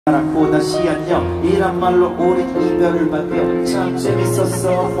사랑보다 시안녕 이란 말로 오랜 이별을 받며 참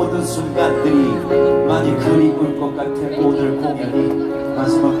재밌었어. 모든 순간들이 많이 그리울 것 같아. 오늘 공연이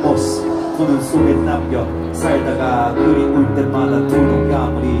마지막 모습 두 눈 속에 남겨 살다가 그리울 때마다 두 눈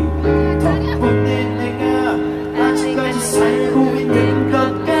감으리. 덕분에 내가 아직까지 살고 있는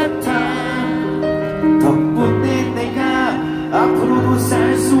것 같아. 덕분에 내가 앞으로도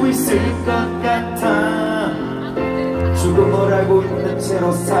살 수 있을 것 같아. 죽음을 알고 있는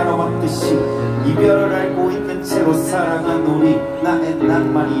채로 살아왔듯이 이별을 알고 있는 채로 사랑한 우리. 나의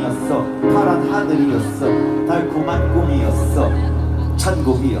낭만이었어. 파란 하늘이었어. 달콤한 꿈이었어.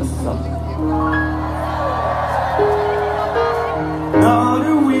 천국이었어. 너를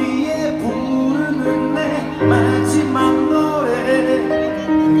위해 부르는 내 마지막 노래.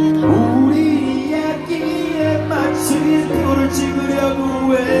 우리 이야기에 마치 불을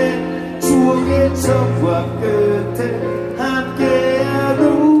찍으려고 해. 추억의 처음과 끝에 함께한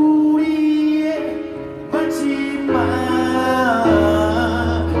우리의 마지막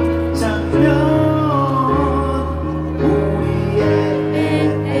장면. 우리의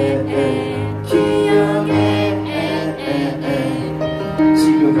기억에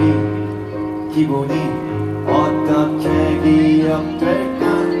지금이 기분이 어떻게 기억될까.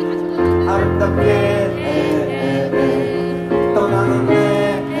 아름답게 떠나는 내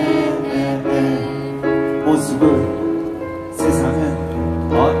모습을 세상은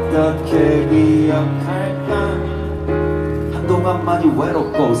어떻게 기억할까. 한동안 많이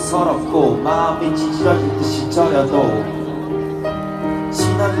외롭고 서럽고 마음이 찢어질 듯이 저려도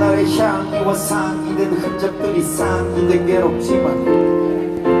지난 날의 향기와 상이 된 흔적들이 상이 된 괴롭지만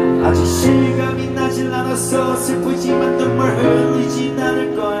아직 실감이 나질 않아서 슬프지만 눈물 흘리진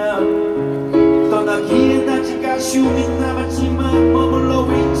않을 거야. 떠나기엔 아직 아쉬움이 남았지만 머물러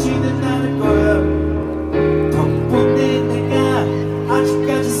있지는 않을 거야. 덕분에 내가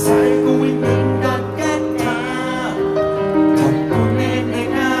아직까지 살고 있는 것 같아. 덕분에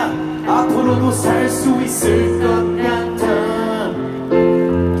내가 앞으로도 살 수 있을 것 같아.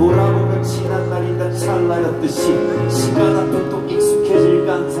 돌아보면 지난 날이 단 찰나였듯이 시간 앞에 또 익숙해질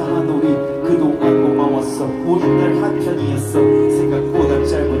간사한 우리. 그동안 고마웠어. 우린 늘 한편이었어. 생각보다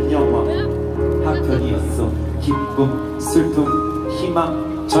짧은 영화 한편이었어. 기쁨, 슬픔,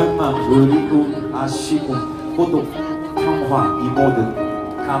 희망, 절망, 그리움, 아쉬움, 고독, 평화, 이 모든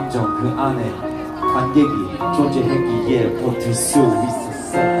감정 그 안에 관객이 존재했기에 버틸 수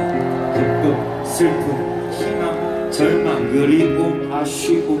있었어. 기쁨, 슬픔, 희망, 절망, 그리움,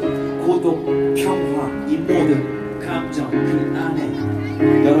 아쉬움, 고독, 평화, 이 모든 감정 그 안에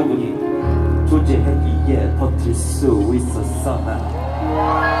여러분이 존재했기에 버틸 수 있었어. 난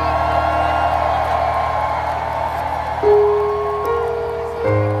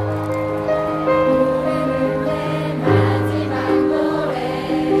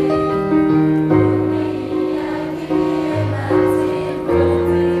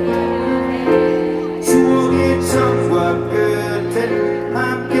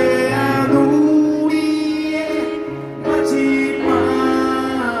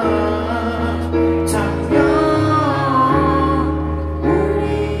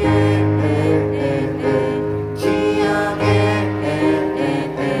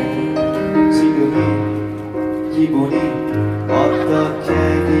기분이 어떻게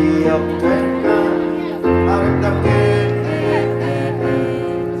기억될까. 아름답게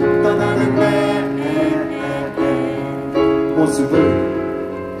떠나는 내 모습을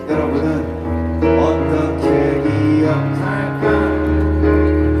여러분은 어떻게 기억할까.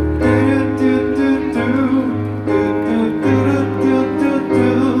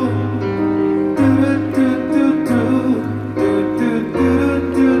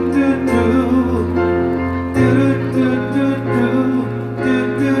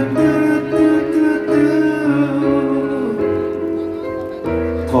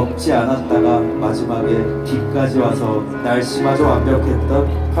 덥지 않았다가 마지막에 비까지 와서 날씨마저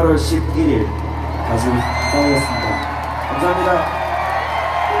완벽했던 8월 11일 가수 서울이었습니다. 감사합니다.